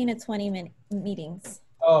 18 to 20 meetings.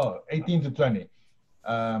 Oh, 18 to 20.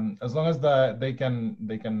 As long as they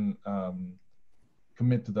can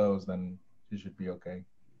commit to those, then you should be okay.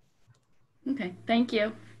 Okay, thank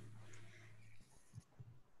you.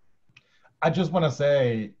 I just want to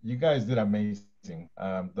say you guys did amazing.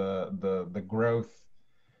 The growth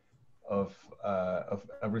of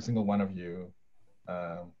every single one of you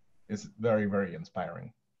is very, very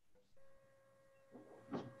inspiring.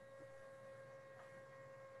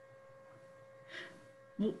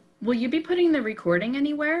 Will you be putting the recording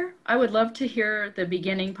anywhere? I would love to hear the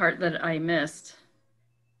beginning part that I missed.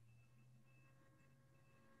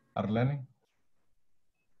 Arlene?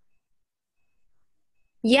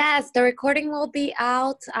 Yes, the recording will be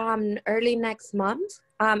out early next month,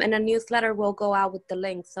 and a newsletter will go out with the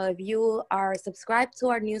link. So if you are subscribed to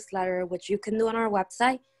our newsletter, which you can do on our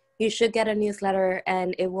website, you should get a newsletter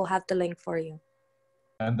and it will have the link for you.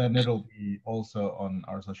 And then it'll be also on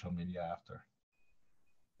our social media after.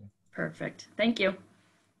 Perfect. Thank you.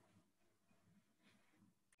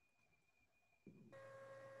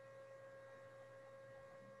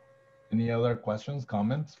 Any other questions,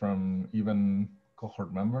 comments from even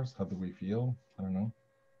cohort members? How do we feel? I don't know.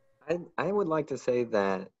 I would like to say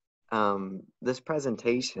that this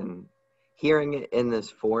presentation, hearing it in this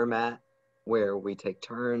format where we take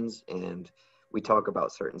turns and we talk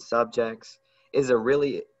about certain subjects, is a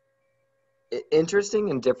really interesting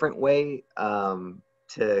and different way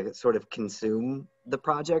to sort of consume the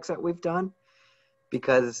projects that we've done,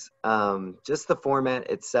 because just the format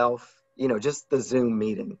itself, you know, just the Zoom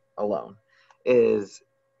meeting alone is,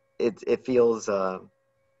 it feels,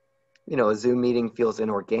 you know, a Zoom meeting feels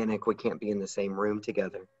inorganic. We can't be in the same room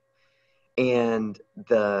together. And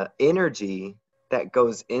the energy that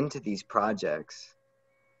goes into these projects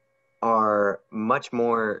are much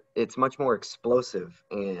more, it's much more explosive,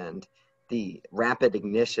 and the rapid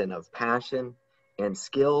ignition of passion and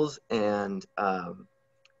skills and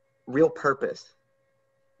real purpose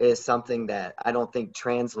is something that I don't think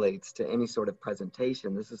translates to any sort of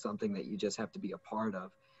presentation. This is something that you just have to be a part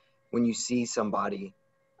of. When you see somebody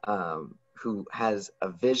who has a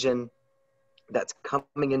vision that's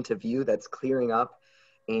coming into view, that's clearing up,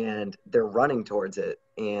 and they're running towards it,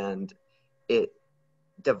 and it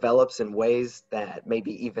develops in ways that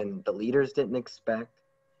maybe even the leaders didn't expect,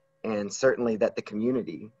 and certainly that the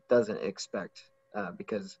community doesn't expect,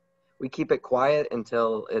 because we keep it quiet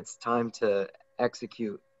until it's time to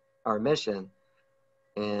execute our mission,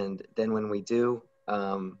 and then when we do,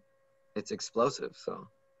 it's explosive. So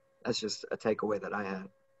that's just a takeaway that I had.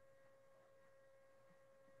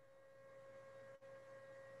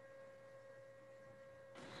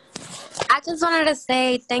 I just wanted to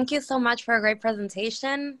say thank you so much for a great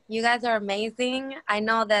presentation. You guys are amazing. I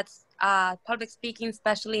know that public speaking,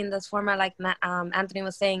 especially in this format, like Anthony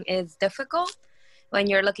was saying, is difficult when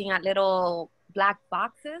you're looking at little black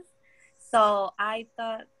boxes. So I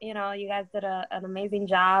thought, you know, you guys did an amazing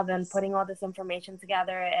job in putting all this information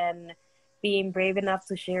together and being brave enough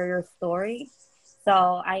to share your story. So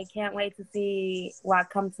I can't wait to see what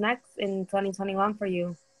comes next in 2021 for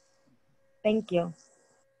you. Thank you.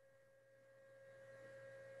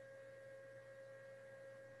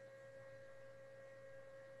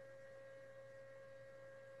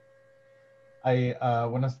 I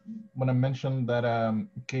want to mention that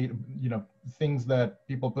Kate, you know, things that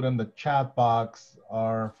people put in the chat box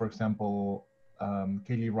are, for example,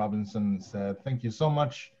 Kaylee Robinson said, "Thank you so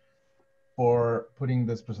much for putting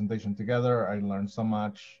this presentation together. I learned so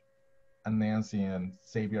much." And Nancy and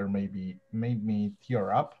Xavier made me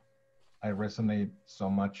tear up. I resonate so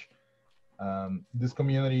much. This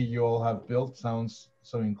community you all have built sounds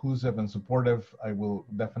so inclusive and supportive. I will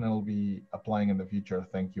definitely be applying in the future.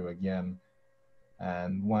 Thank you again.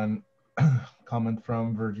 And one comment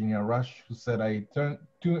from Virginia Rush, who said, "I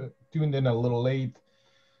tuned in a little late,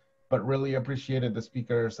 but really appreciated the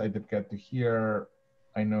speakers I did get to hear.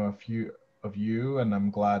 I know a few of you, and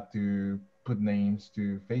I'm glad to put names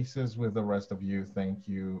to faces with the rest of you. Thank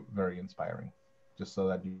you, very inspiring." Just so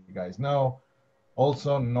that you guys know.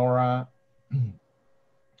 Also, Nora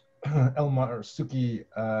Elmar Suki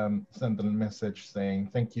sent a message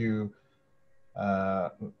saying, "Thank you,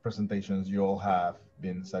 presentations. You all have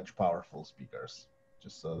been such powerful speakers,"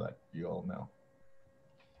 just so that you all know.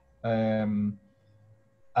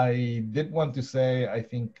 I did want to say, I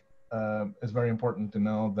think it's very important to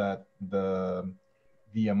know that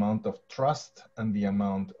the amount of trust and the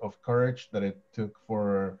amount of courage that it took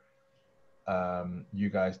for you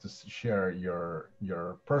guys to share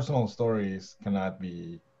your personal stories cannot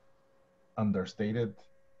be understated.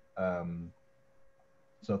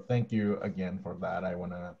 So thank you again for that. I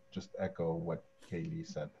want to just echo what Kaylee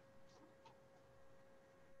said.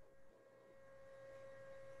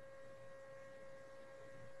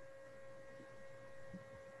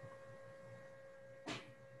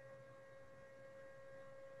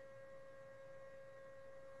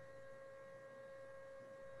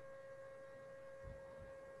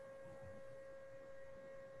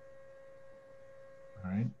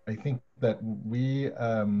 All right. I think that we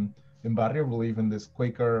in Barrio believe in this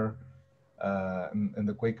Quaker, in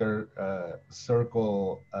the Quaker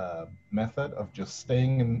circle method of just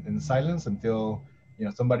staying in silence until, you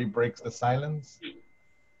know, somebody breaks the silence.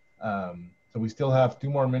 So we still have 2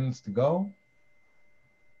 more minutes to go,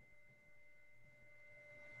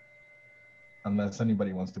 unless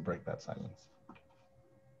anybody wants to break that silence.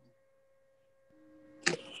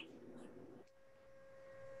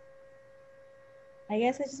 I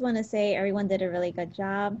guess I just want to say everyone did a really good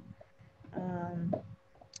job.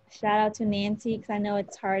 Shout out to Nancy, because I know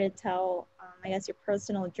it's hard to tell, I guess, your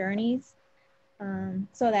personal journeys.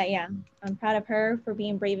 So that, yeah, I'm proud of her for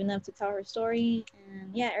being brave enough to tell her story.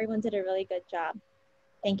 And yeah, everyone did a really good job.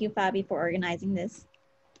 Thank you, Fabi, for organizing this.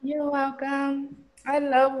 You're welcome. I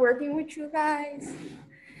love working with you guys.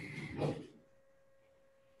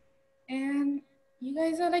 And you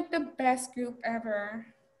guys are like the best group ever.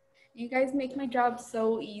 You guys make my job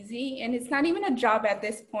so easy, and it's not even a job at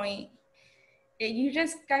this point. You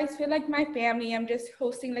just guys feel like my family. I'm just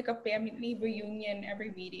hosting like a family reunion every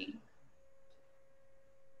meeting.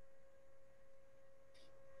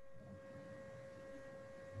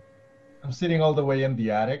 I'm sitting all the way in the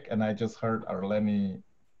attic, and I just heard Arlene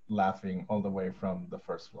laughing all the way from the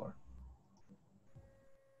first floor.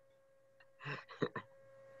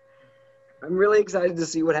 I'm really excited to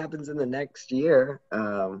see what happens in the next year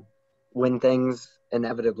when things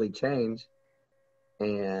inevitably change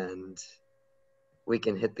and we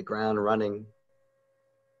can hit the ground running.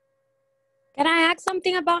 Can I ask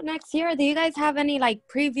something about next year? Do you guys have any like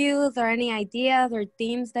previews or any ideas or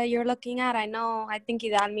themes that you're looking at? I think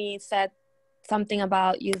Idalmi said something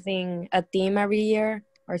about using a theme every year,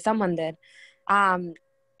 or someone did.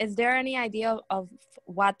 Is there any idea of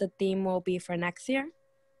what the theme will be for next year?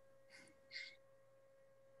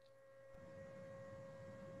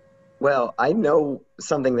 Well, I know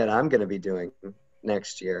something that I'm going to be doing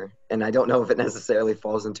next year, and I don't know if it necessarily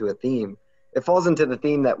falls into a theme. It falls into the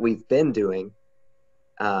theme that we've been doing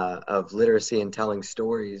of literacy and telling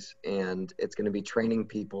stories, and it's going to be training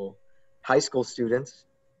people, high school students,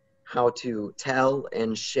 how to tell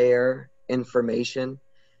and share information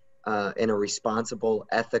in a responsible,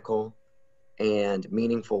 ethical, and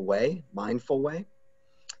meaningful way, mindful way.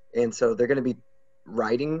 And so they're going to be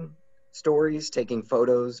writing stories, taking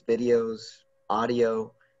photos, videos,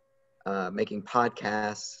 audio, making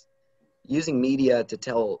podcasts, using media to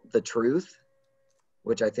tell the truth,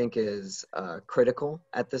 which I think is critical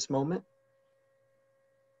at this moment.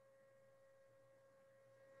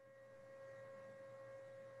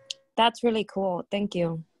 That's really cool. Thank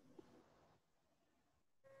you.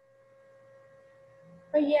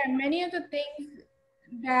 But yeah, many of the things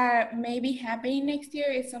that may be happening next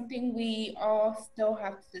year is something we all still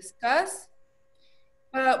have to discuss,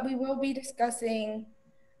 but we will be discussing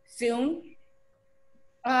soon.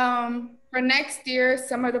 For next year,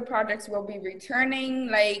 some of the projects will be returning,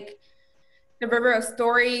 like the River of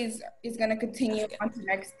Stories is going to continue on to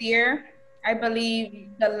next year. I believe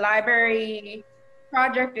the library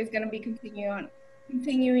project is going to be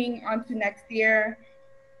continuing on to next year.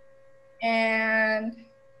 And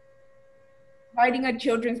writing a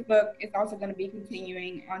children's book is also going to be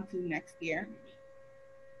continuing on to next year.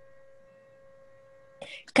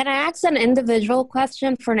 Can I ask an individual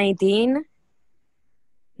question for Nadine?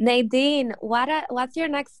 Nadine, what's your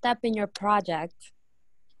next step in your project?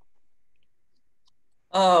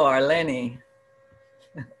 Oh, Arlene.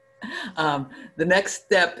 The next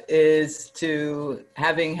step is to,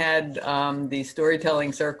 having had the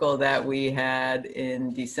storytelling circle that we had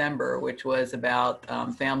in December, which was about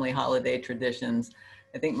family holiday traditions.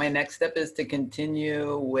 I think my next step is to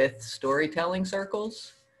continue with storytelling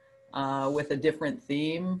circles with a different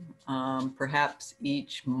theme, perhaps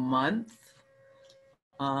each month,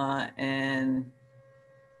 and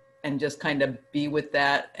just kind of be with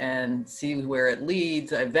that and see where it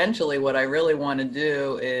leads. Eventually, what I really want to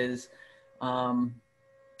do is,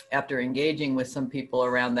 after engaging with some people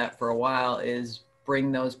around that for a while, is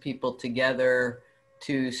bring those people together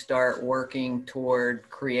to start working toward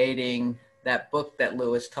creating that book that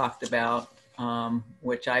Lewis talked about,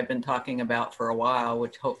 which I've been talking about for a while,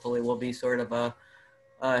 which hopefully will be sort of a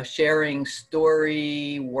sharing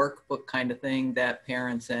story workbook kind of thing that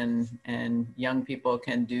parents and young people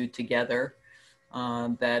can do together,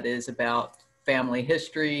 that is about family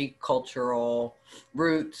history, cultural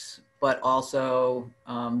roots, but also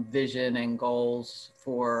vision and goals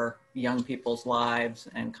for young people's lives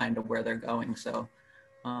and kind of where they're going. So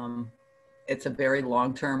it's a very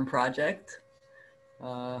long-term project.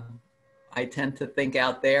 I tend to think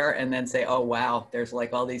out there and then say, oh, wow, there's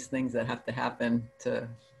like all these things that have to happen to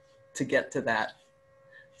get to that.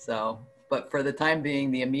 So, but for the time being,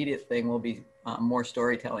 the immediate thing will be more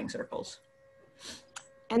storytelling circles.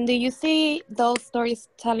 And do you see those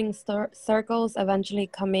storytelling circles eventually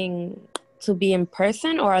coming to be in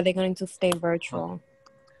person, or are they going to stay virtual?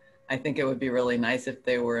 I think it would be really nice if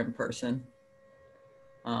they were in person.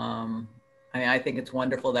 I mean, I think it's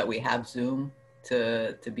wonderful that we have Zoom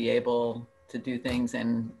to be able to do things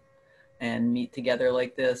and meet together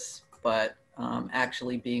like this, but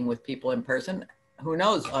actually being with people in person, who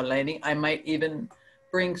knows, Arlene, I might even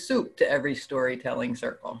bring soup to every storytelling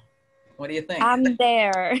circle. What do you think? I'm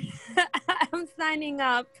there. I'm signing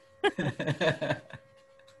up.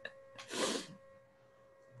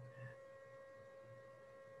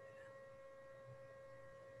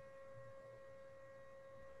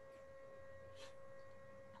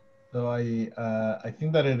 So I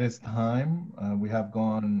think that it is time. We have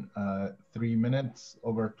gone 3 minutes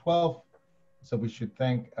over 12. So we should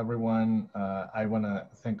thank everyone. I want to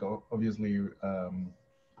thank, obviously,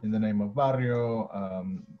 in the name of Barrio,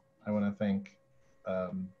 I want to thank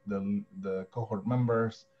the cohort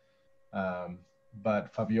members,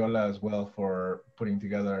 but Fabiola as well for putting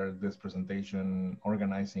together this presentation,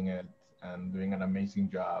 organizing it, and doing an amazing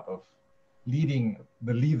job of leading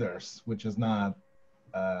the leaders, which is not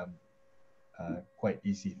a quite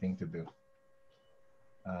easy thing to do.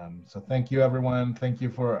 So thank you, everyone. Thank you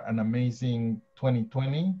for an amazing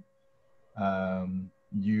 2020.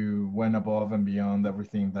 You went above and beyond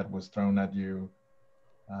everything that was thrown at you.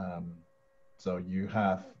 So you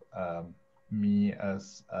have me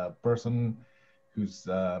as a person who's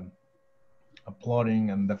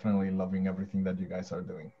applauding and definitely loving everything that you guys are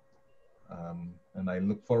doing. And I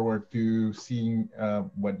look forward to seeing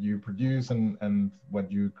what you produce and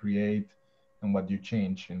what you create and what you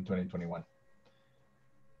change in 2021.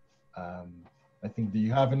 I think, do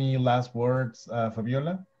you have any last words,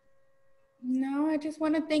 Fabiola? No, I just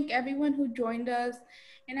want to thank everyone who joined us.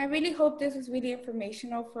 And I really hope this was really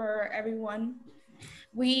informational for everyone.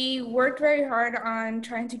 We worked very hard on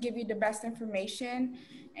trying to give you the best information,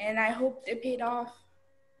 and I hope it paid off.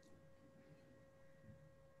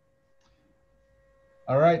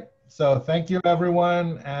 All right, so thank you,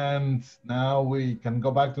 everyone. And now we can go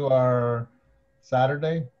back to our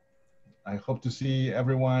Saturday. I hope to see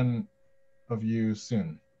everyone of you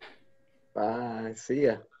soon. Bye. See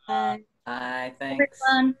ya. Bye. Bye. Thanks.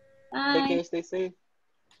 Everyone. Take Bye. care, stay safe.